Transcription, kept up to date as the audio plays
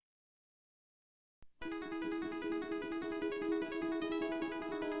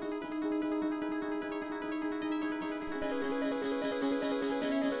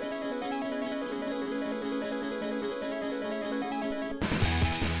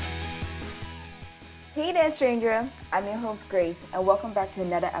Hey there, stranger! I'm your host, Grace, and welcome back to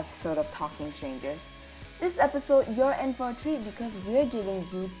another episode of Talking Strangers. This episode, you're in for a treat because we're giving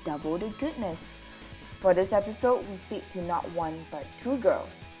you double the goodness. For this episode, we speak to not one but two girls,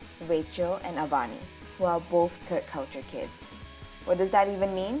 Rachel and Avani, who are both third culture kids. What does that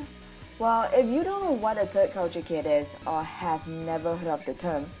even mean? Well, if you don't know what a third culture kid is or have never heard of the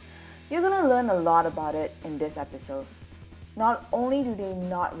term, you're gonna learn a lot about it in this episode. Not only do they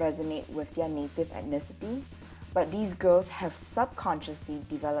not resonate with their native ethnicity, but these girls have subconsciously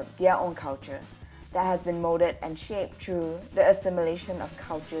developed their own culture that has been molded and shaped through the assimilation of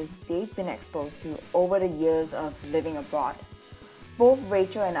cultures they've been exposed to over the years of living abroad. Both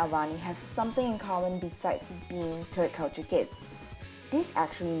Rachel and Avani have something in common besides being third culture kids. They've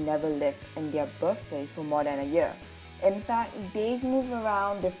actually never lived in their birthplace for more than a year. In fact, they've moved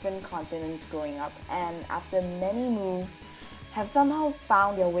around different continents growing up, and after many moves, have somehow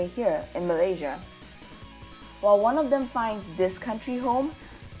found their way here in Malaysia. While one of them finds this country home,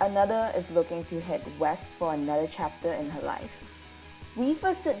 another is looking to head west for another chapter in her life. We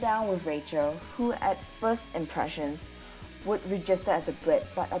first sit down with Rachel, who at first impressions would register as a Brit,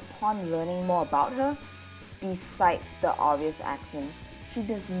 but upon learning more about her, besides the obvious accent, she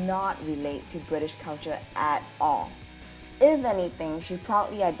does not relate to British culture at all. If anything, she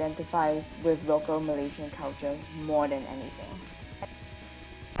proudly identifies with local Malaysian culture more than anything.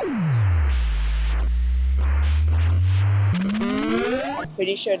 I'm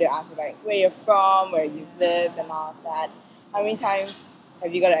pretty sure they ask you like where you're from, where you live, and all of that. How many times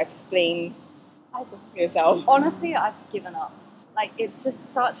have you got to explain I yourself? honestly, I've given up. Like, it's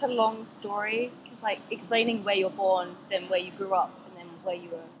just such a long story. It's like explaining where you're born, then where you grew up, and then where you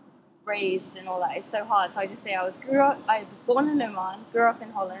were raised, and all that. It's so hard. So I just say I was born in Oman, grew up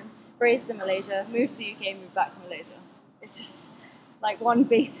in Holland, raised in Malaysia, moved to the UK, moved back to Malaysia. It's just like one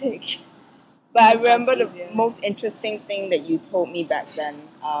basic. But I Just remember like the easier. most interesting thing that you told me back then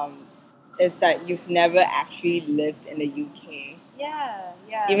is that you've never actually lived in the UK, Yeah.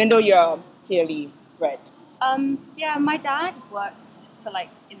 even though you're clearly Brit. Yeah, my dad works for like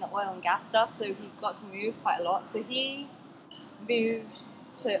in the oil and gas stuff, so he got to move quite a lot. So he moved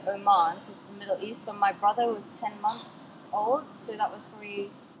to Oman, so to the Middle East, when my brother was 10 months old, so that was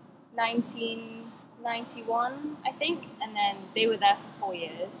probably 1991, I think, and then they were there for 4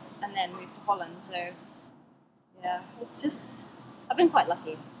 years, and then moved to Holland, so yeah, it's just, I've been quite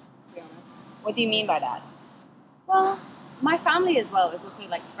lucky, to be honest. What do you mean by that? Well, my family as well is also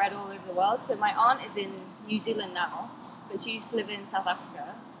like spread all over the world. So my aunt is in New Zealand now, but she used to live in South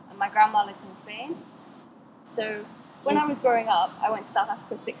Africa, and my grandma lives in Spain. So when I was growing up, I went to South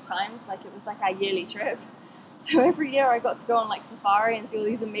Africa 6 times. Like, it was like our yearly trip. So every year I got to go on like safari and see all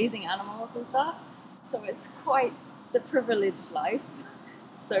these amazing animals and stuff. So it's quite the privileged life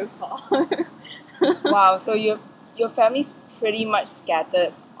so far. Wow, so your family's pretty much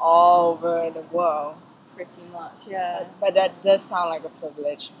scattered all over the world. Pretty much, yeah. But that does sound like a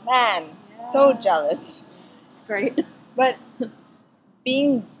privilege. Man, so Yeah. jealous. It's great. But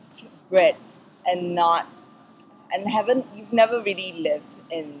being Brit and you've never really lived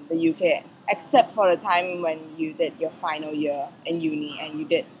in the UK except for the time when you did your final year in uni and you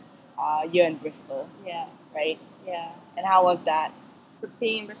did a year in Bristol, Yeah, right? yeah. And how was that? But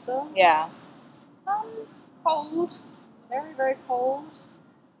being in Bristol, Yeah. cold, very, very cold.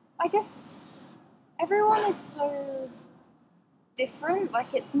 Everyone is so different.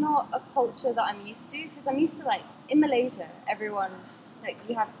 Like, it's not a culture that I'm used to, because I'm used to, like, in Malaysia, everyone, like,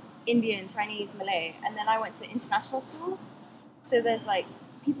 you have Indian, Chinese, Malay, and then I went to international schools, so there's, like,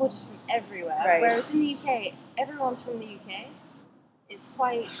 people just from everywhere. Right. Whereas in the UK, everyone's from the UK. It's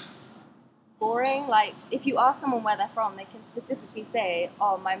quite boring. Like, if you ask someone where they're from, they can specifically say,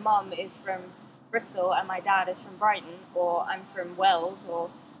 oh, my mum is from Bristol and my dad is from Brighton, or I'm from Wales, or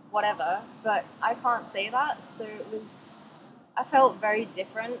whatever, but I can't say that, so I felt very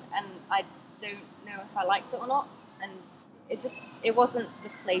different, and I don't know if I liked it or not, and it wasn't the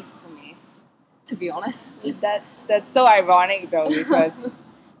place for me, to be honest. That's so ironic though because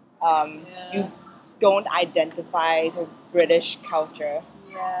Yeah. you don't identify the British culture.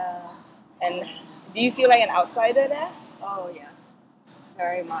 Yeah. And do you feel like an outsider there? Oh, yeah.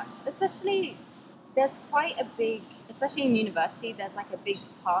 Very much. Especially, especially in university, there's like a big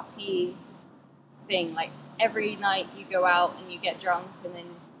party thing. Like, every night you go out and you get drunk and then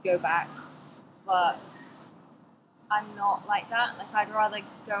you go back. But I'm not like that. Like, I'd rather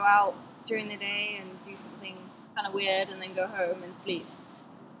go out during the day and do something kind of weird and then go home and sleep.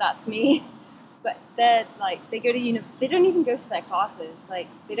 That's me. But they're like, they don't even go to their classes. Like,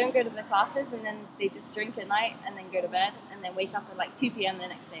 they don't go to their classes, and then they just drink at night and then go to bed and then wake up at like 2 p.m. the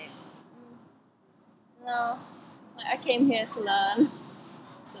next day. No, like, I came here to learn,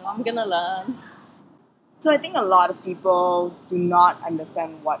 so I'm gonna learn. So I think a lot of people do not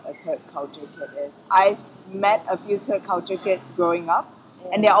understand what a third culture kid is. I've met a few third culture kids growing up,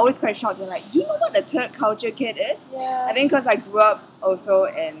 and they're always quite shocked. They're like, "You know what a third culture kid is?" Yeah. I think because I grew up also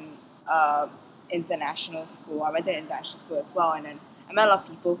in international school. I went to international school as well, and then I met a lot of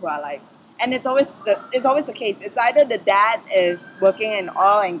people who are like, and it's always the case. It's either the dad is working in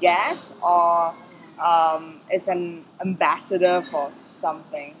oil and gas, or is an ambassador for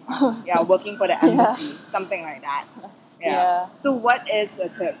something. Yeah, working for the embassy, something like that. Yeah. So, what is a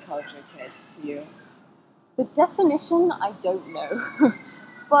third culture kid to you? The definition, I don't know.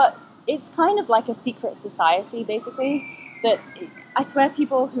 But it's kind of like a secret society, basically. That I swear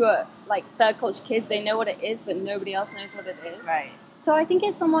people who are like third culture kids, they know what it is, but nobody else knows what it is. Right. So I think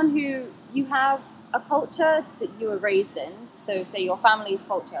it's someone who you have a culture that you were raised in, so say your family's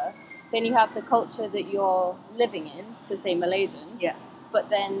culture, then you have the culture that you're living in, so say Malaysian, Yes. but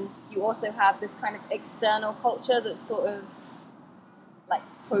then you also have this kind of external culture that's sort of like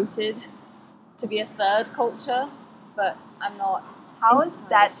quoted to be a third culture, but I'm not. How is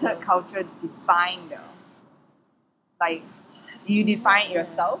that entirely third sure. culture defined though? Like, do you define it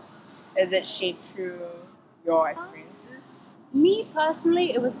yourself? Is it shaped through your experiences? Me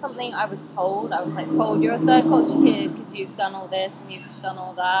personally, it was something I was told. I was like told you're a third culture kid because you've done all this and you've done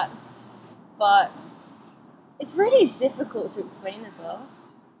all that. But it's really difficult to explain as well.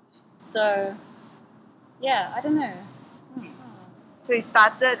 So, yeah, I don't know. It's hard. So you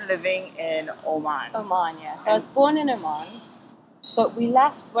started living in Oman. Oman, yeah. So I was born in Oman, but we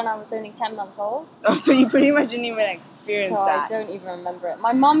left when I was only 10 months old. Oh, so you pretty much didn't even experience So that. I don't even remember it.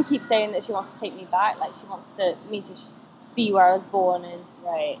 My mum keeps saying that she wants to take me back, like she wants me to see where I was born and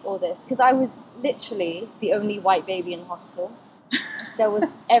Right. all this, because I was literally the only white baby in the hospital. There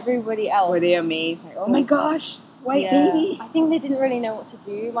was everybody else. Were they amazed? Like, oh my gosh, white Yeah. baby. I think they didn't really know what to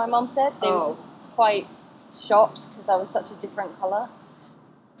do. My mum said they were Oh. just quite shocked because I was such a different color.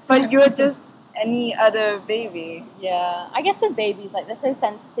 But you're just any other baby. Yeah, I guess with babies, like they're so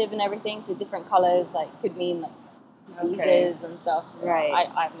sensitive and everything, so different colors like could mean like diseases and stuff. So Right.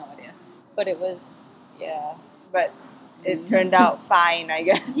 I have no idea, but it was But it turned out fine, I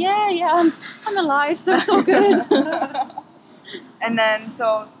guess. yeah. I'm alive, so it's all good. And then,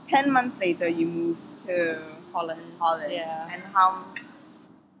 so 10 months later, you moved to Holland. Holland. Yeah. And how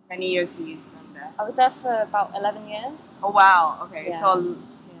many years did you spend there? I was there for about 11 years. Oh, wow. Okay. Yeah. So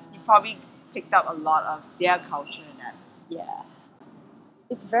you probably picked up a lot of their culture then. Yeah.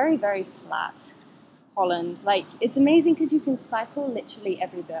 It's very, very flat, Holland. Like, it's amazing because you can cycle literally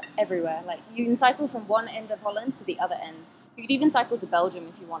everywhere. Like, you can cycle from one end of Holland to the other end. You could even cycle to Belgium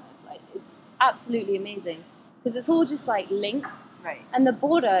if you wanted. Like, it's absolutely amazing because it's all just, like, linked. Right. And the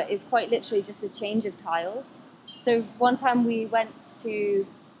border is quite literally just a change of tiles. So one time we went to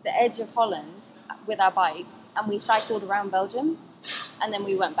the edge of Holland with our bikes and we cycled around Belgium and then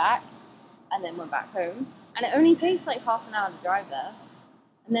we went back and then went back home. And it only takes like half an hour to drive there.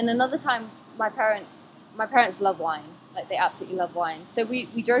 And then another time my parents love wine. Like they absolutely love wine. So we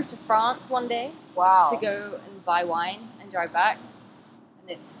drove to France one day Wow. to go and buy wine and drive back. And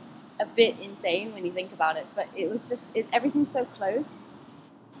it's a bit insane when you think about it, but it was just everything's so close.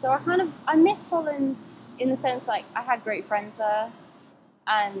 So I miss Holland in the sense like I had great friends there,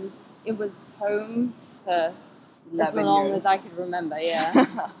 and it was home for as 11 long years. as I could remember.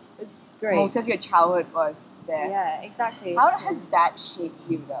 Yeah, it's great. Most of your childhood was there. Yeah, exactly. How So- has that shaped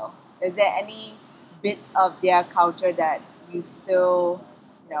you though? Is there any bits of their culture that you still,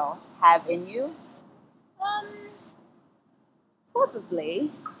 have in you?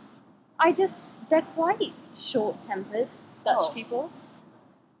 Probably. They're quite short-tempered, Dutch Oh. people.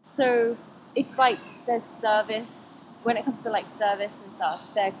 So if like there's service, when it comes to like service and stuff,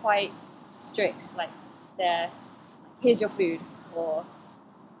 they're quite strict. Like here's your food or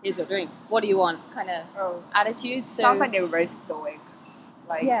here's your drink. What do you want? Kind of Oh. attitude. So Sounds like they were very stoic.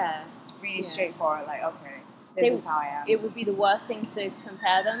 Like, yeah, really yeah. straightforward. Like, okay, They- this is how I am. it would be the worst thing to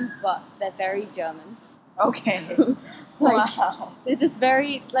compare them, but they're very German. Okay. Like, Wow. they're just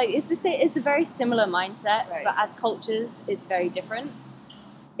very like it's a very similar mindset, Right. but as cultures, it's very different.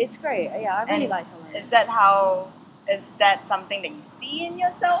 It's great. Yeah, I really And liked Holland. Is that something that you see in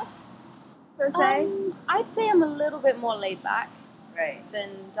yourself, per se? I'd say I'm a little bit more laid back Right.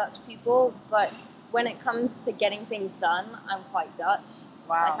 than Dutch people, but when it comes to getting things done, I'm quite Dutch.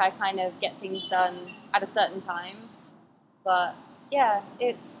 Wow. Like I kind of get things done at a certain time. But yeah,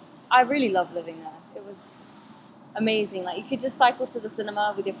 I really love living there. It was amazing. Like you could just cycle to the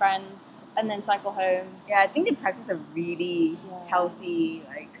cinema with your friends and then cycle home. Yeah, I think they practice a really Yeah. healthy,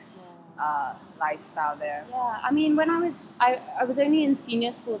 like, lifestyle there. Yeah, I mean, when I was only in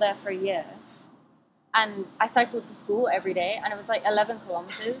senior school there for a year, and I cycled to school every day, and it was like 11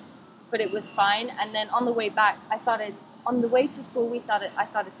 kilometers, but it was fine. And then on the way back, on the way to school, I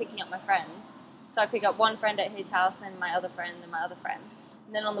started picking up my friends. So I pick up one friend at his house, and my other friend, and my other friend.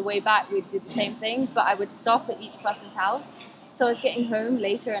 And then on the way back, we'd do the same thing, but I would stop at each person's house. So I was getting home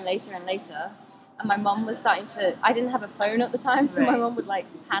later and later and later. And my mum was I didn't have a phone at the time, so my Right. mum would like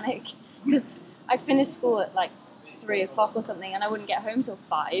panic because I'd finish school at like 3 o'clock or something, and I wouldn't get home till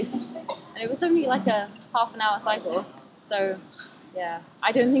 5. And it was only like a half an hour cycle. So yeah,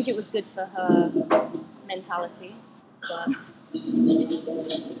 I don't think it was good for her mentality. But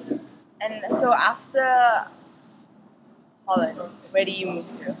And so after Holland, where do you move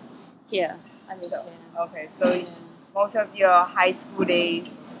to? here, I moved So, here. okay, so most of your high school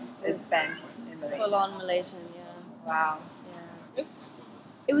days is Was spent in Malaysia. Full on Malaysian, yeah. Wow. Yeah.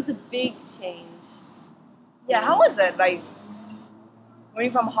 It was a big change. Yeah, how was it? Like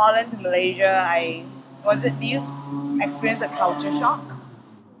moving from Holland to Malaysia, do you experience a culture shock?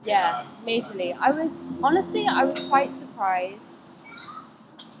 Yeah, majorly. I was quite surprised.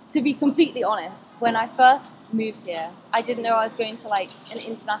 To be completely honest, when I first moved here, I didn't know I was going to like an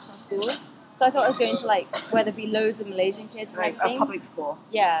international school. So I thought I was going to like where there'd be loads of Malaysian kids and Like everything. a public school.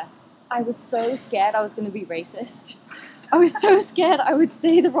 Yeah. I was so scared I was going to be racist. I was so scared I would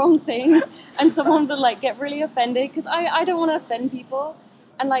say the wrong thing and someone would like get really offended because I don't want to offend people.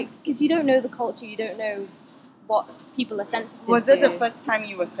 And like, because you don't know the culture, you don't know what people are sensitive Was to. it the first time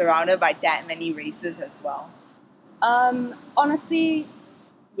you were surrounded by that many races as well? Honestly,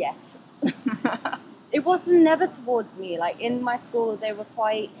 yes. It wasn't never towards me. Like in my school, they were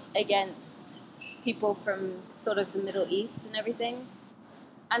quite against people from sort of the Middle East and everything.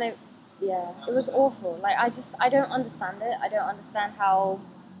 And it was awful. Like I don't understand it. I don't understand how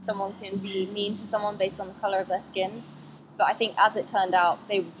someone can be mean to someone based on the color of their skin. But I think as it turned out,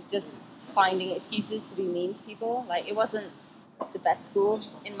 they were just finding excuses to be mean to people. Like it wasn't the best school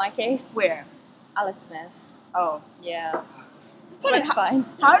in my case. Where? Alice Smith. Oh. Yeah. But it's fine.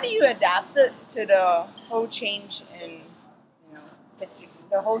 How do you adapt it to the whole change in,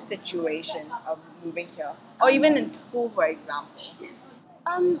 the whole situation of moving here? Or even in school, for example?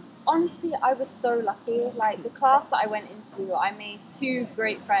 Honestly, I was so lucky. Like the class that I went into, I made 2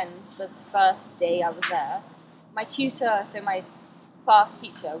 great friends the first day I was there. My tutor, so my class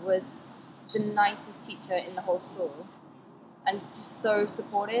teacher, was the nicest teacher in the whole school, and just so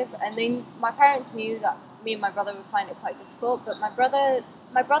supportive. And then my parents knew that me and my brother would find it quite difficult, but my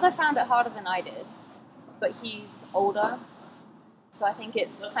brother found it harder than I did. But he's older, so I think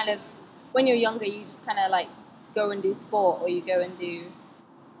it's kind of when you're younger, you just kind of like go and do sport or you go and do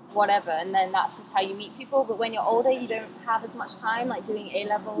whatever, and then that's just how you meet people. But when you're older, you don't have as much time, like doing A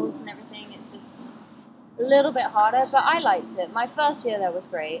levels and everything. It's just a little bit harder, but I liked it. My first year there was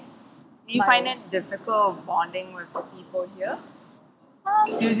great. Do you find it difficult bonding with the people here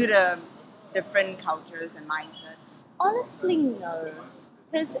due to the different cultures and mindsets? Honestly, no.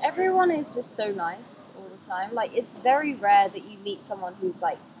 Because everyone is just so nice all the time. Like, it's very rare that you meet someone who's,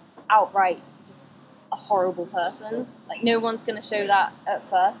 like, outright just a horrible person. Like, no one's going to show that at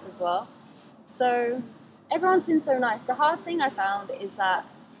first as well. So, everyone's been so nice. The hard thing I found is that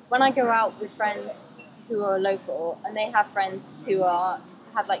when I go out with friends who are local and they have friends who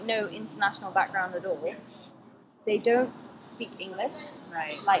have, like, no international background at all, they don't speak English.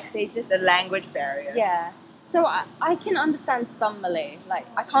 Right. Like, they just... The language barrier. Yeah. So I can understand some Malay. Like,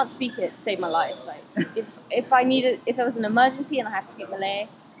 I can't speak it to save my life. Like, if there was an emergency and I have to speak Malay,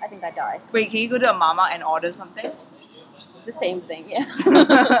 I think I'd die. Wait, can you go to a mama and order something? The same thing, yeah.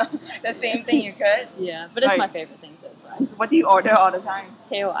 The same thing you could? Yeah, but it's Right. my favorite thing, so it's fine. So what do you order all the time?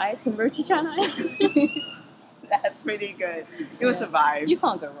 Teo ice and roti canai. That's pretty good. You'll survive. You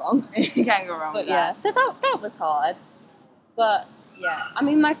can't go wrong. You can't go wrong But with yeah, that. so that was hard. But yeah, I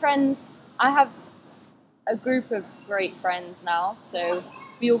mean, my friends, I have a group of great friends now, so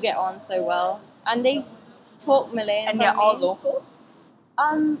we all get on so well. And they talk Malay in And front they're of all me. local?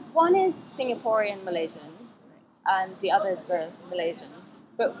 One is Singaporean Malaysian, and the others are Malaysian.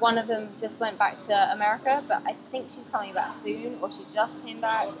 But one of them just went back to America, but I think she's coming back soon, or she just came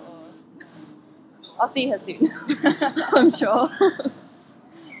back, or I'll see her soon. I'm sure.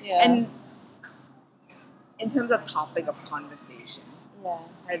 Yeah. And in terms of topic of conversation, yeah.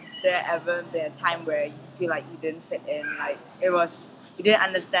 has there ever been a time where you feel like you didn't fit in, like you didn't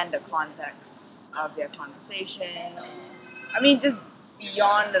understand the context of their conversation? I mean, just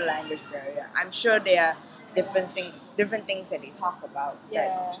beyond the language barrier, I'm sure there are different things that they talk about Yeah.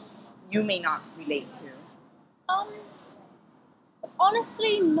 that you may not relate to.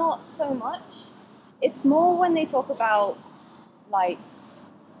 Honestly, not so much. It's more when they talk about like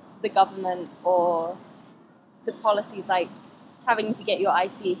the government or the policies, like having to get your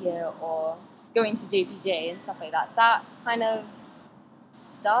IC here or going to JPJ and stuff like that. That kind of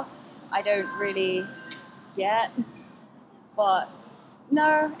stuff I don't really get. But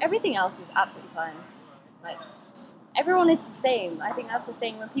no, everything else is absolutely fine. Like everyone is the same. I think that's the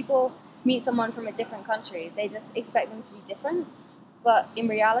thing. When people meet someone from a different country, they just expect them to be different. But in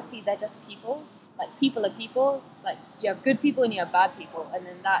reality, they're just people. Like people are people. Like you have good people and you have bad people, and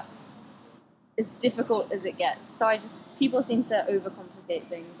then that's as difficult as it gets. So people seem to overcomplicate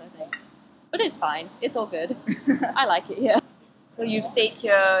things, I think. But it's fine. It's all good. I like it here. So you've stayed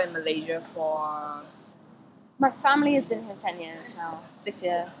here in Malaysia for... My family has been here 10 years now, this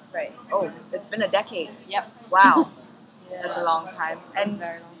year. Right. Oh, it's been a decade. Yep. Wow. Yeah. That's a long time. A And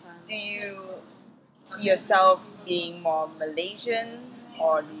very long time. do you see yourself being more Malaysian,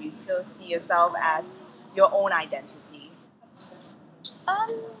 or do you still see yourself as your own identity?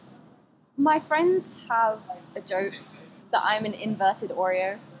 My friends have a joke that I'm an inverted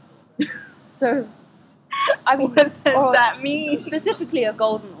Oreo. So, I mean, What does or that mean? specifically a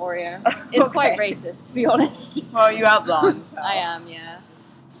golden Oreo. It's quite Okay. racist, to be honest. Well, you are blonde. So. I am, yeah.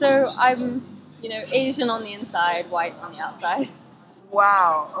 So I'm, Asian on the inside, white on the outside.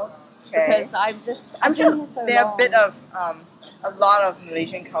 Wow. Okay. Because I'm I'm been sure here so there are long. a bit of a lot of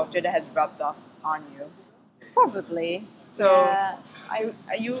Malaysian culture that has rubbed off on you. Probably. So Yeah,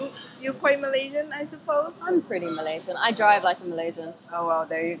 are you quite Malaysian, I suppose? I'm pretty Malaysian. I drive like a Malaysian. Oh well,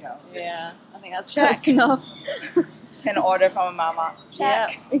 there you go. Yeah, I think that's Check. close enough. Can order from a mama. Yeah,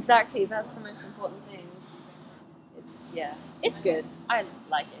 Check. exactly. That's the most important things. It's good. I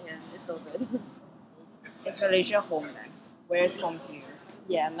like it here. It's all good. Is Malaysia home then? Where's home to you?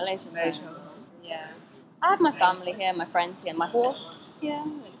 Yeah, Malaysia's Malaysia. home. Yeah. I have my family here, my friends here, my horse here,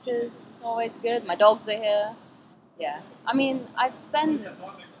 which is always good. My dogs are here. Yeah. I mean,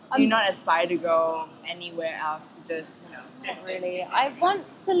 Do you not aspire to go anywhere else to just, Not really. I want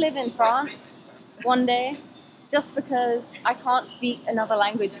to live in France one day, just because I can't speak another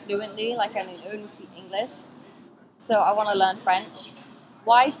language fluently. Like I only speak English, so I want to learn French.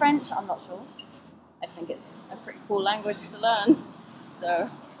 Why French? I'm not sure. I just think it's a pretty cool language to learn. So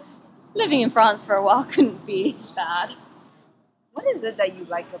living in France for a while couldn't be bad. What is it that you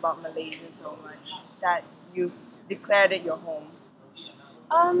like about Malaysia so much that you've declared it your home?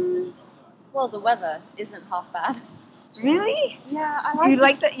 Well, the weather isn't half bad. Really? Yeah, I like. You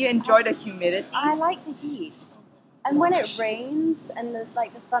like that you enjoy the humidity? I like the heat. And when it rains and the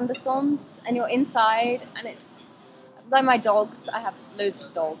thunderstorms and you're inside and it's like my dogs, I have loads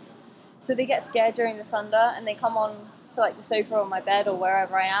of dogs. So they get scared during the thunder and they come on to like the sofa or my bed or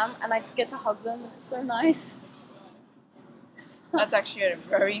wherever I am and I just get to hug them and it's so nice. That's actually a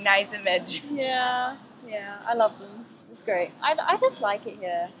very nice image. Yeah, I love them. It's great. I just like it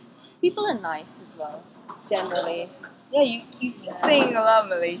here. People are nice as well, generally. Yeah, you keep saying a lot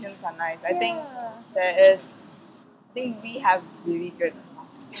of Malaysians are nice. I think Yeah. I think we have really good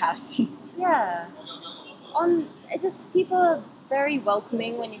hospitality. Yeah. It's just people are very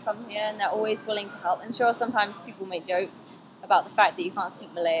welcoming when you come here and they're always willing to help. And sure, sometimes people make jokes about the fact that you can't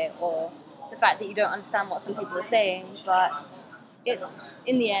speak Malay or the fact that you don't understand what some people are saying, but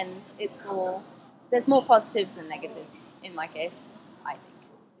in the end, there's more positives than negatives in my case, I think.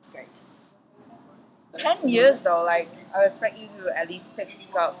 It's great. 10 years though, like, I expect you to at least pick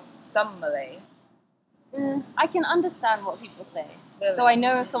up some Malay. I can understand what people say. Really? So I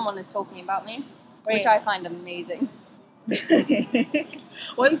know if someone is talking about me, which I find amazing.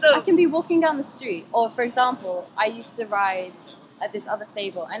 What's I the... can be walking down the street, or for example, I used to ride at this other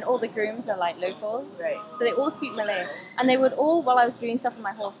stable, and all the grooms are like locals, Right. so they all speak Malay, and they would all, while I was doing stuff with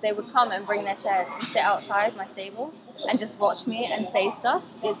my horse, they would come and bring their chairs and sit outside my stable and just watch me and say stuff.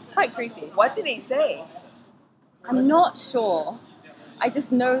 It's quite creepy. What did he say? I'm not sure. I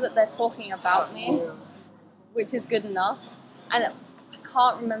just know that they're talking about me, which is good enough, and I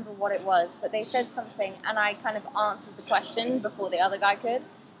can't remember what it was, but they said something and I kind of answered the question before the other guy could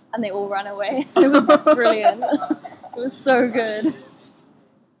and they all ran away. It was brilliant. It was so good.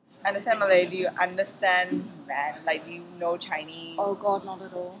 Understand Malay? Do you understand man? Like, do you know Chinese? Oh god, not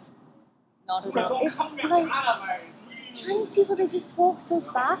at all. Not at all. It's like Chinese people, they just talk so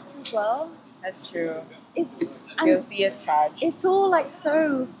fast as well. That's true. It's Guilty as charged. it's all like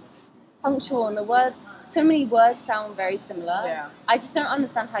so punctual and so many words sound very similar. Yeah. I just don't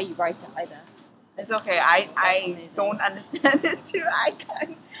understand how you write it either. It's okay. I amazing. don't understand it too. I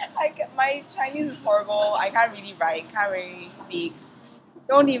can't. My Chinese is horrible. I can't really write. Can't really speak.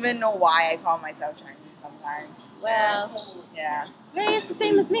 don't even know why I call myself Chinese sometimes. Well, Yeah. maybe it's the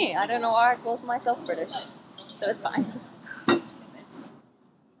same as me. I don't know why I call myself British, so it's fine.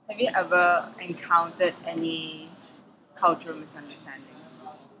 Have you ever encountered any cultural misunderstandings?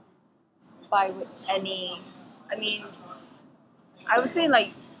 By which? I mean, I would say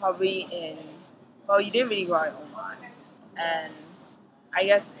like probably well, you didn't really grow up in Oman, and I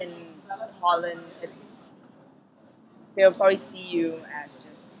guess in Holland, they'll probably see you as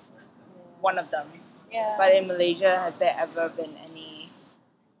just one of them. Yeah. But in Malaysia, has there ever been any,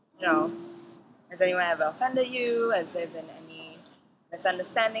 has anyone ever offended you? Has there been any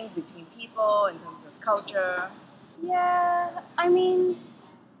misunderstandings between people in terms of culture? Yeah, I mean,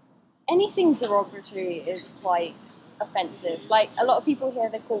 anything derogatory is quite offensive. Like, a lot of people here,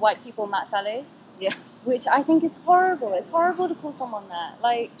 they call white people matsales, Yes. which I think is horrible. It's horrible to call someone that.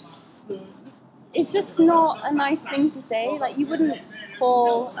 Like, it's just not a nice thing to say. Like, you wouldn't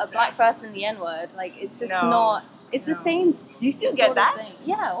call a black person the N-word. Like, it's just No. not... It's the same. Do you still sort get of that? thing.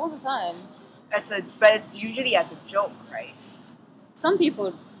 Yeah, all the time. But it's usually as a joke, right? Some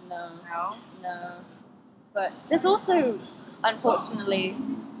people, no. No. But there's also, unfortunately,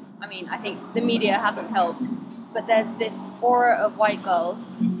 I mean, I think the media hasn't helped, but there's this aura of white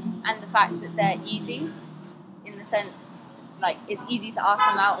girls and the fact that they're easy, in the sense, like, it's easy to ask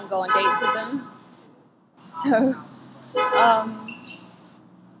them out and go on dates with them. So,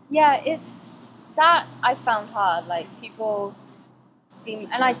 yeah, it's that I found hard. Like, people seem,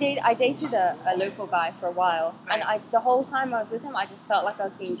 and I dated a local guy for a while, and the whole time I was with him, I just felt like I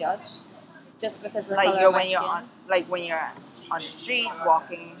was being judged, just because of the color of my skin. When you're on the streets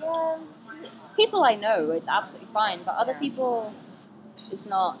walking. Yeah, people I know, it's absolutely fine, but other people, it's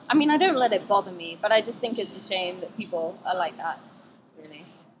not. I mean, I don't let it bother me, but I just think it's a shame that people are like that. Really.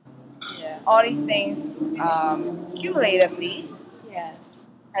 Yeah. All these things, cumulatively, Yeah.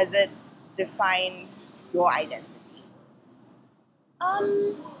 has it defined your identity?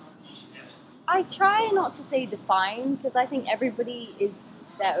 I try not to say define, because I think everybody is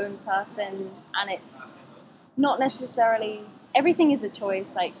their own person, and it's not necessarily, everything is a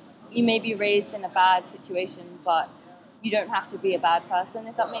choice. Like, you may be raised in a bad situation, but you don't have to be a bad person,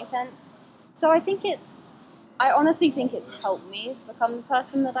 if that makes sense. So I honestly think it's helped me become the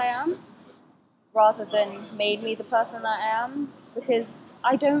person that I am, rather than made me the person that I am, because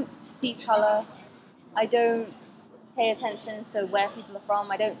I don't see color, I don't pay attention to where people are from,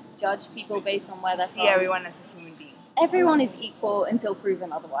 I don't judge people based on where they're from. See everyone as a human being. Everyone is equal until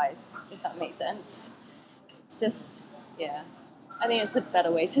proven otherwise, if that makes sense. It's just, yeah. I think it's a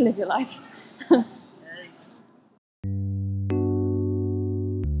better way to live your life.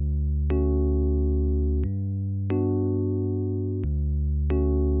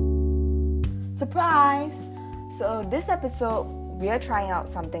 Surprise! So this episode, we are trying out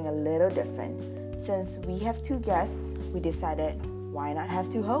something a little different. Since we have two guests, we decided, why not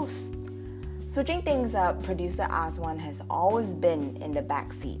have two hosts? Switching things up, producer Aswan has always been in the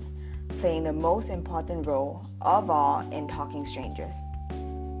backseat, playing the most important role of all in Talking Strangers,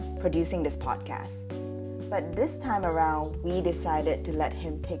 producing this podcast. But this time around, we decided to let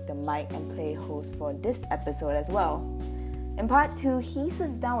him take the mic and play host for this episode as well. In part 2, he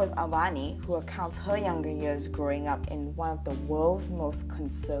sits down with Avani, who recounts her younger years growing up in one of the world's most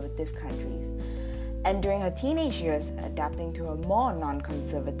conservative countries, and during her teenage years adapting to a more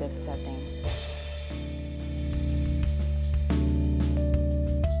non-conservative setting.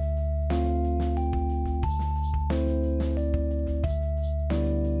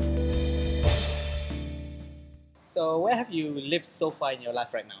 So where have you lived so far in your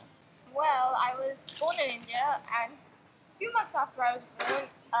life right now? Well, I was born in India, and a few months after I was born,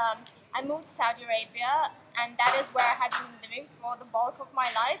 I moved to Saudi Arabia, and that is where I had been living for the bulk of my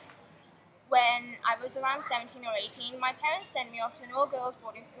life. When I was around 17 or 18, my parents sent me off to an all-girls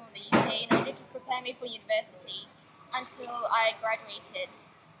boarding school in the UK in order to prepare me for university until I graduated.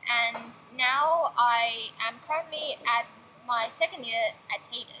 And now I am currently at my second year at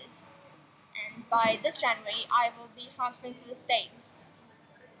Taylor's, and by this January I will be transferring to the States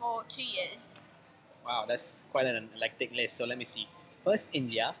for 2 years. Wow, that's quite an eclectic list. So let me see. First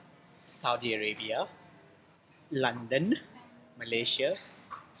India, Saudi Arabia, London, Malaysia,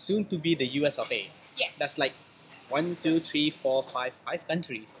 soon to be the US of A. Yes. That's like 1, 2, 3, 4, 5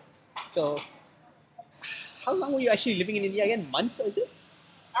 countries. So how long were you actually living in India again? Months, is it?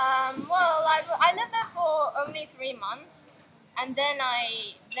 Well, I lived there for only 3 months, and then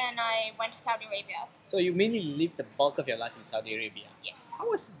I went to Saudi Arabia. So you mainly lived the bulk of your life in Saudi Arabia. Yes. How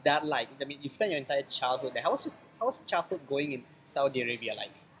was that like? I mean, you spent your entire childhood there. How was childhood going in Saudi Arabia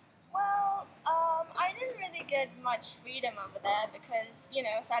like? Well, I didn't really get much freedom over there because,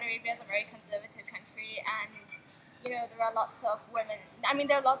 Saudi Arabia is a very conservative country and, there are lots of women. I mean,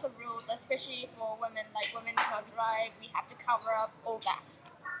 there are lots of rules, especially for women, like women can't drive, we have to cover up, all that.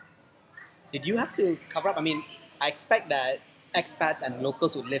 Did you have to cover up? I mean, I expect that expats and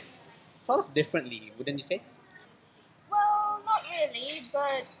locals would live sort of differently, wouldn't you say? Well, not really,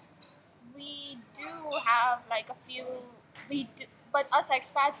 but we do have like a few. But us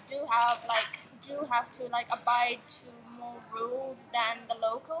expats do have to like abide to more rules than the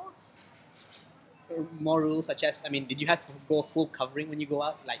locals. More rules such as, I mean, did you have to go full covering when you go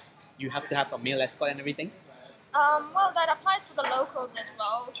out? Like, you have to have a male escort and everything? Well, that applies for the locals as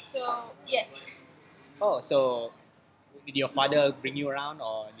well. So yes, Oh, so did your father bring you around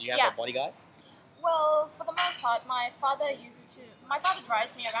or do you have Yeah. a bodyguard? well, for the most part, my father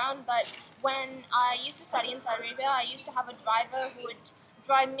drives me around. But when I used to study in Saudi Arabia, I used to have a driver who would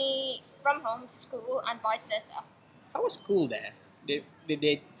drive me from home to school and vice versa. How was school there?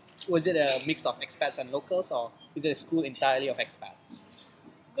 Was it a mix of expats and locals or is it a school entirely of expats?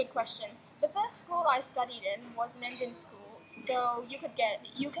 Good question. The first school I studied in was an Indian school, so you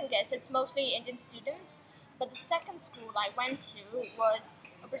can guess it's mostly Indian students. But the second school I went to was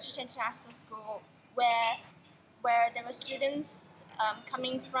a British international school where there were students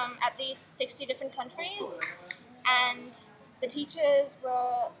coming from at least 60 different countries, and the teachers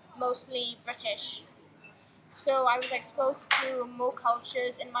were mostly British. So I was exposed to more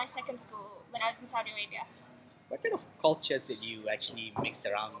cultures in my second school when I was in Saudi Arabia. What kind of cultures did you actually mix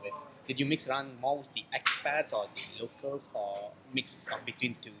around with? Did you mix around more with the expats or the locals or mix of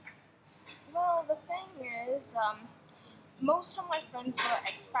between two? Well, the thing is, most of my friends were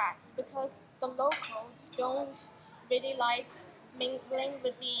expats because the locals don't really like mingling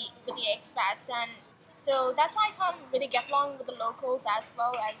with the expats, and so that's why I can't really get along with the locals as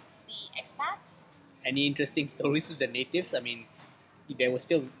well as the expats. Any interesting stories with the natives? I mean, there were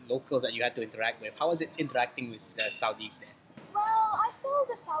still locals that you had to interact with. How was it interacting with the Saudis there? Well, I feel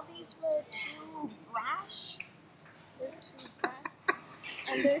the Saudis were too brash. They're too brash,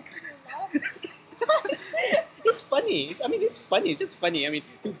 and they're too loud. It's funny. It's funny. It's just funny. I mean,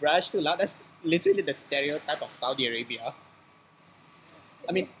 too brash, too loud. That's literally the stereotype of Saudi Arabia.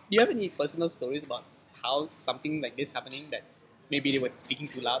 I mean, do you have any personal stories about how something like this happening that maybe they were speaking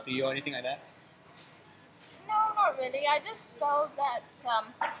too loud to you or anything like that? No, not really. I just felt that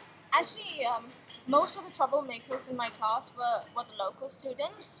actually most of the troublemakers in my class were the local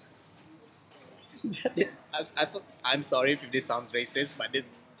students. I'm sorry if this sounds racist, but it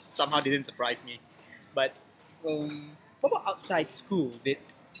somehow didn't surprise me. But what about outside school?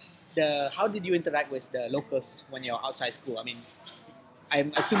 How did you interact with the locals when you're outside school? I mean,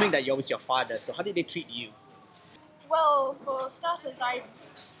 I'm assuming that you're with your father, so how did they treat you? Well, for starters, I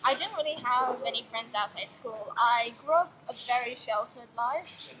didn't really have many friends outside school. I grew up a very sheltered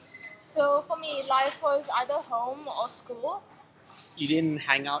life. So for me, life was either home or school. You didn't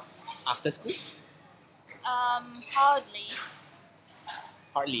hang out after school? Hardly.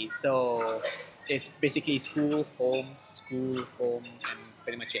 Hardly. So it's basically school, home, and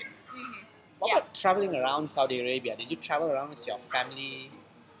pretty much it. What Yeah. about traveling around Saudi Arabia? Did you travel around with your family,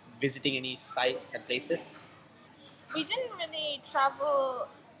 visiting any sites and places? We didn't really travel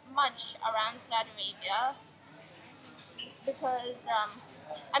much around Saudi Arabia because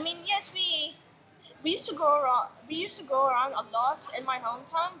I mean, yes, we used to go around. We used to go around a lot in my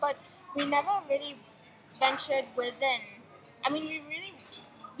hometown, but we never really ventured within. I mean,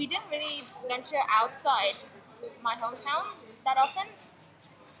 we didn't really venture outside my hometown that often.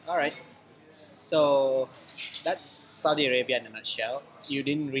 All right. So that's Saudi Arabia in a nutshell. You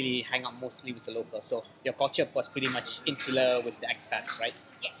didn't really hang out mostly with the locals, so your culture was pretty much insular with the expats, right?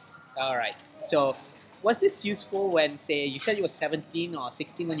 Yes. All right. So was this useful when, say, you said you were 17 or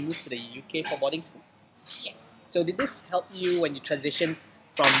 16 when you moved to the UK for boarding school? Yes. So did this help you when you transitioned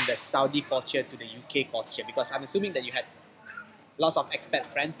from the Saudi culture to the UK culture? Because I'm assuming that you had lots of expat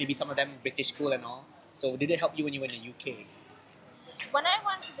friends, maybe some of them British school and all. So did it help you when you were in the UK? When I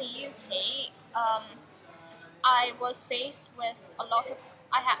went to the UK, I was faced with a lot of.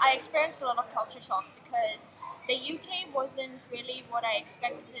 I experienced a lot of culture shock because the UK wasn't really what I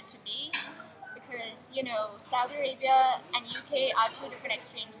expected it to be. Because Saudi Arabia and UK are two different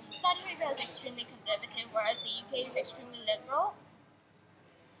extremes. Saudi Arabia is extremely conservative, whereas the UK is extremely liberal.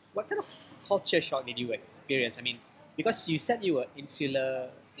 What kind of culture shock did you experience? I mean, because you said you were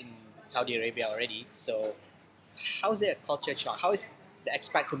insular in Saudi Arabia already, so how is it a culture shock? How is the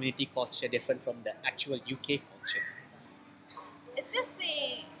expat community culture different from the actual UK culture? It's just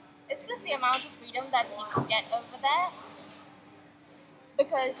the amount of freedom that people get over there.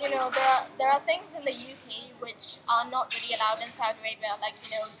 because there are things in the UK which are not really allowed in Saudi Arabia, like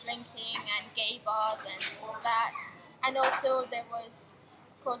drinking and gay bars and all that. And also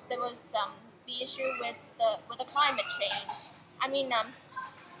of course, the issue with the climate change. I mean,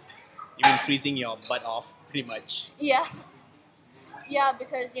 You mean freezing your butt off, pretty much. yeah, yeah,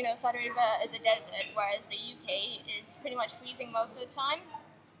 because Saudi Arabia is a desert, whereas the UK is pretty much freezing most of the time.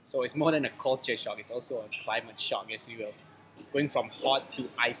 So it's more than a culture shock, it's also a climate shock, as you will. Going from hot to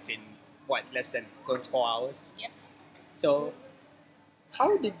ice in, what, less than 24 hours? Yep. So,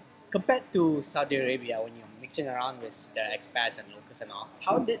 how did, compared to Saudi Arabia, when you're mixing around with the expats and locals and all,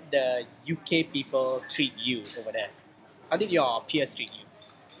 how did the UK people treat you over there? How did your peers treat you?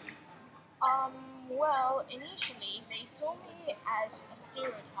 Well, initially they saw me as a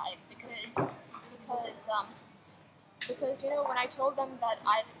stereotype because when I told them that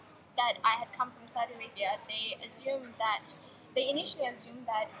I had come from Saudi Arabia, they initially assumed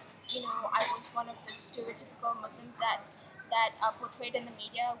that I was one of the stereotypical Muslims that are portrayed in the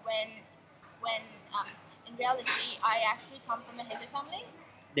media when in reality I actually come from a Hindu family,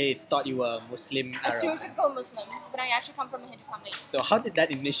 They thought you were Muslim a Arab. stereotypical Muslim, but I actually come from a Hindu family. So how did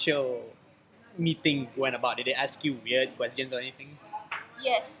that initial meeting went about? Did they ask you weird questions or anything?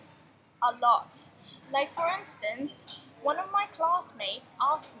 Yes, a lot. Like, for instance, one of my classmates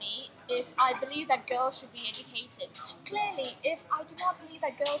asked me if I believe that girls should be educated. Clearly, if I did not believe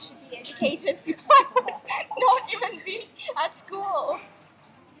that girls should be educated, I would not even be at school.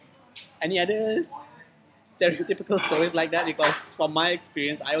 Any other stereotypical stories like that? Because from my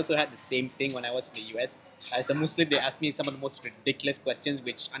experience, I also had the same thing when I was in the US. As a Muslim, they asked me some of the most ridiculous questions,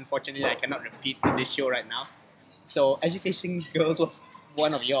 which unfortunately I cannot repeat in this show right now. So, education girls was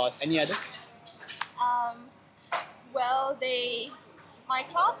one of yours. Any others? Um, well, my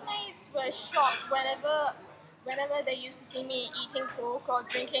classmates were shocked whenever they used to see me eating coke or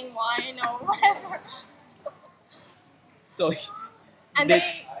drinking wine or whatever. So, And did,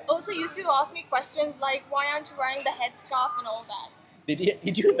 they also used to ask me questions like, why aren't you wearing the headscarf and all that?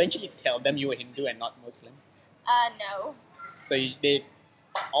 did you eventually tell them you were Hindu and not Muslim? No, So,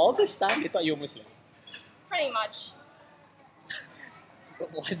 all this time they thought you were Muslim. pretty much.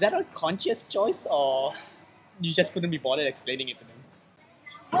 Was that a conscious choice or you just couldn't be bothered explaining it to them?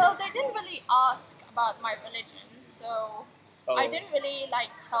 Well, they didn't really ask about my religion, so I Oh. didn't really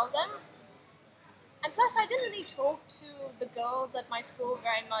tell them. And plus, I didn't really talk to the girls at my school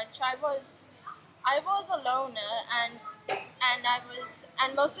very much. I was a loner, and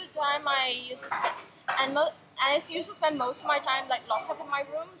most of the time I used to spend I used to spend most of my time locked up in my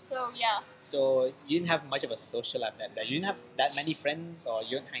room. So yeah. So you didn't have much of a social life that day. You didn't have that many friends, or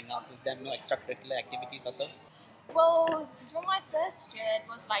you didn't hang out with them. No extracurricular activities also. Well, during my first year, it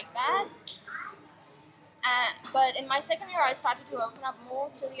was like that. But in my second year, I started to open up more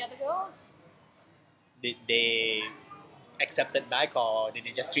to the other girls. Did they accept it back, or did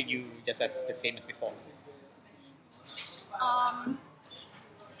they just treat you just as the same as before? Um,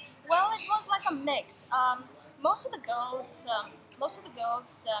 well, it was like a mix. Most of the girls,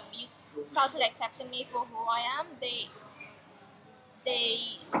 started accepting me for who I am.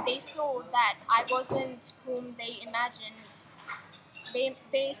 They saw that I wasn't whom they imagined.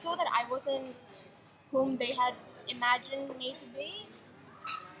 They saw that I wasn't whom they had imagined me to be.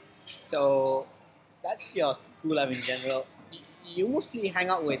 So that's your school life in general. You mostly hang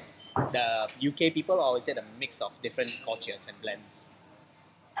out with the UK people, or is it a mix of different cultures and blends?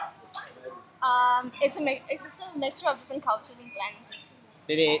 It's a mixture of different cultures and blends.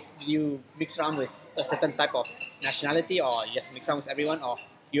 Did you mix around with a certain type of nationality, or you just mix around with everyone, or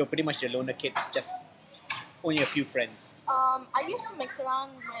you were pretty much the loner kid, just only a few friends? I used to mix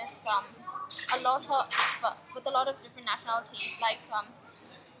around with a lot of different nationalities.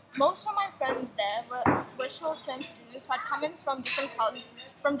 Most of my friends there were short-term students who had come in from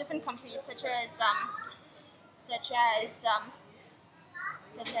different countries, such as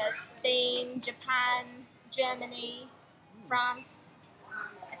Spain, Japan, Germany, France,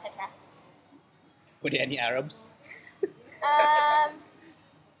 etc. Were there any Arabs? Um,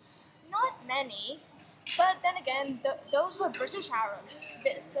 Not many, but then again, those were British Arabs.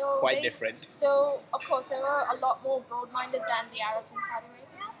 Quite different. So of course, they were a lot more broad-minded than the Arabs in Saudi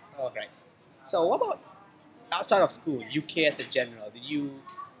Arabia. Alright. So what about outside of school, UK as a general? Did you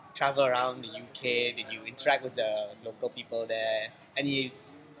travel around the UK? Did you interact with the local people there?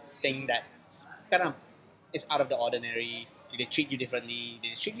 Anything that kind of is out of the ordinary? Did they treat you differently?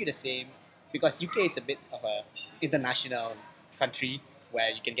 Did they treat you the same? Because UK is a bit of a international country where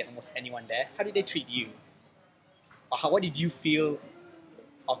you can get almost anyone there. How did they treat you? Or what did you feel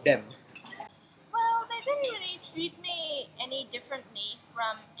of them? Well, they didn't really treat me any differently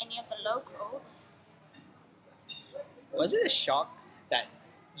from any of the locals. Was it a shock that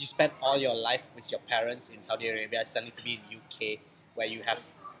you spent all your life with your parents in Saudi Arabia, suddenly to be in UK, where you have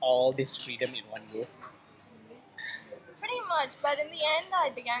all this freedom in one go? Pretty much, but in the end, I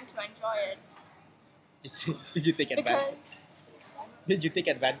began to enjoy it Did you take advantage? because, Did you take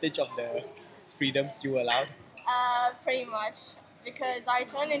advantage of the freedoms you were allowed? pretty much, because I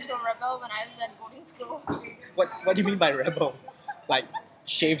turned into a rebel when I was at boarding school. What do you mean by rebel? Like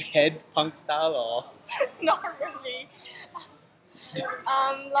shaved head, punk style, or Not really.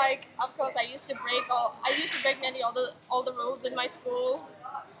 Like of course, I used to break nearly all the rules in my school.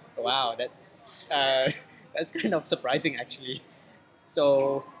 wow, that's kind of surprising actually.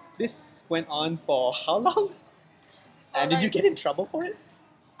 So this went on for how long? And did you Like, get in trouble for it?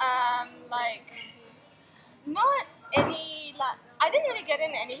 like not any like I didn't really get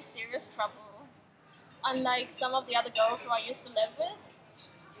in any serious trouble, unlike some of the other girls who I used to live with.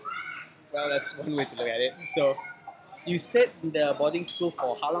 Well, that's one way to look at it. So you stayed in the boarding school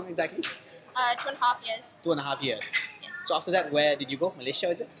for how long exactly? 2.5 years. 2.5 years. Yes. So after that, where did you go? Malaysia,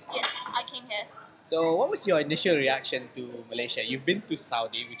 is it? Yes, I came here. So what was your initial reaction to Malaysia? You've been to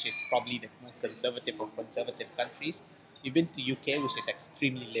Saudi, which is probably the most conservative of conservative countries. You've been to UK, which is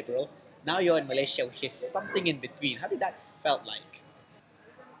extremely liberal. Now you're in Malaysia, which is something in between. How did that felt like?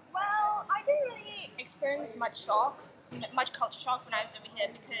 Well, I didn't really experience much culture shock when I was over here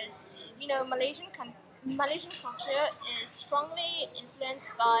because Malaysian culture is strongly influenced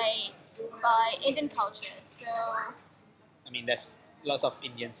by Indian culture. So I mean, there's lots of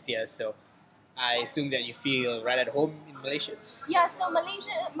Indians here, so I assume that you feel right at home in Malaysia. yeah, so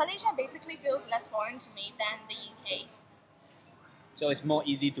Malaysia basically feels less foreign to me than the UK. So it's more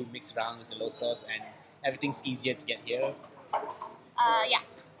easy to mix around with the locals and everything's easier to get here. Yeah.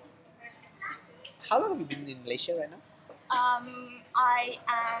 How long have you been in Malaysia right now? I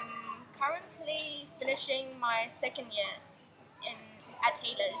am currently finishing my second year at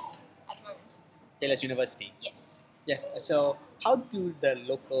Taylor's at the moment. Taylor's University. Yes. Yes, so how do the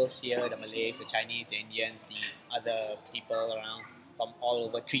locals here, the Malays, the Chinese, the Indians, the other people around from all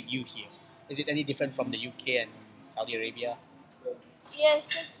over treat you here? Is it any different from the UK and Saudi Arabia? Yes,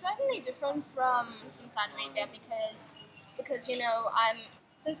 it's certainly different from Saudi Arabia because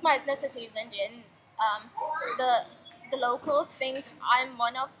since my ethnicity is Indian, the the locals think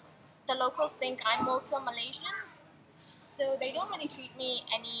I'm also Malaysian, so they don't really treat me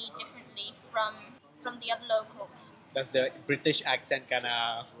any differently from the other locals. Does the British accent kind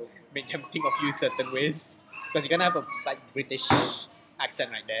of make them think of you certain ways? Because you're gonna have a slight British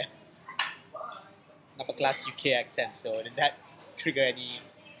accent right there, upper class UK accent. So did that trigger any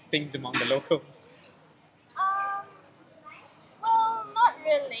things among the locals? Um, well, not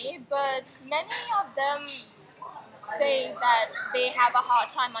really, but many of them say that they have a hard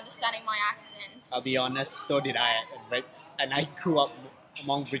time understanding my accent. I'll be honest, so did I. And I grew up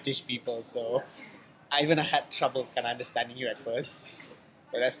among British people, so I even had trouble kind of understanding you at first.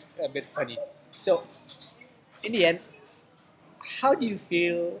 So that's a bit funny. So, in the end, how do you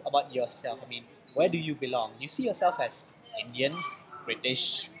feel about yourself? I mean, where do you belong? You see yourself as Indian,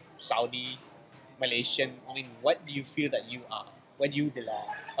 British, Saudi, Malaysian? I mean, what do you feel that you are? Where do you belong?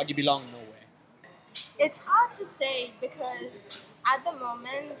 Or do you belong nowhere? It's hard to say because at the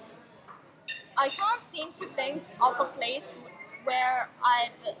moment I can't seem to think of a place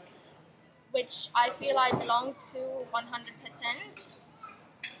which I feel I belong to 100%.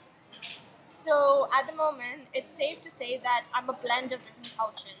 So at the moment, it's safe to say that I'm a blend of different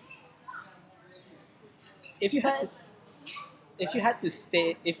cultures. If you had to, But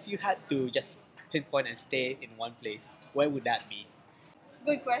if you had to just pinpoint and stay in one place, where would that be?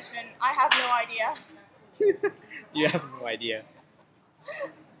 good question. I have no idea. You have no idea.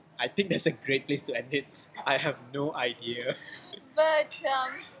 I think that's a great place to end it. I have no idea. But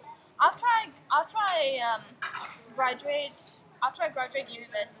after I graduate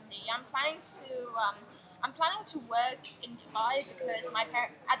university, I'm planning to work in Dubai because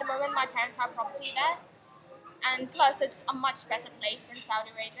at the moment my parents have property there, and plus it's a much better place than Saudi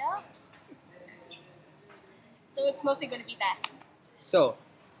Arabia. So it's mostly going to be there. So,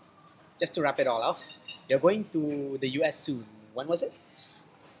 just to wrap it all off, you're going to the US soon. When was it?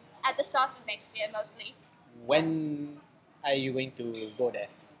 At the start of next year, mostly. When are you going to go there?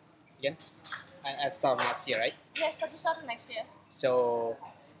 Again? At the start of last year, right? Yes, at the start of next year. So,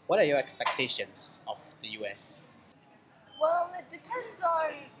 what are your expectations of the US? Well, it depends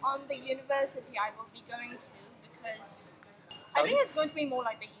on the university I will be going to because I think it's going to be more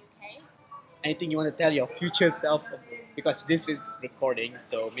like the UK. Anything you want to tell your future self? Because this is recording,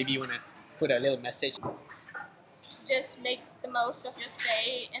 so maybe you want to put a little message. just make the most of your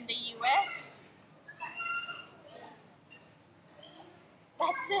stay in the US.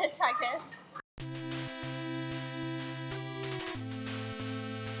 That's it, I guess.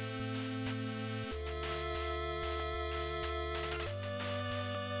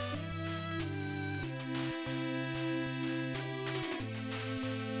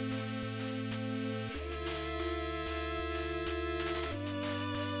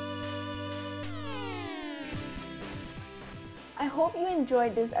 I hope you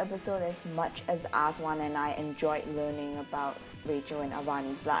enjoyed this episode as much as Aswan and I enjoyed learning about Rachel and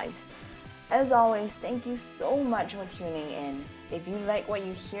Avani's lives. As always, thank you so much for tuning in. If you like what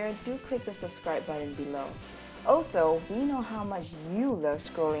you hear, do click the subscribe button below. Also, we know how much you love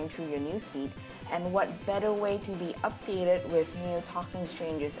scrolling through your newsfeed, and what better way to be updated with new Talking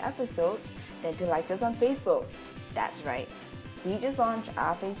Strangers episodes than to like us on Facebook. That's right, we just launched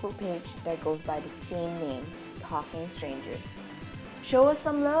our Facebook page that goes by the same name, Talking Strangers. Show us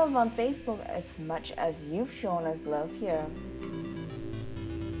some love on Facebook as much as you've shown us love here.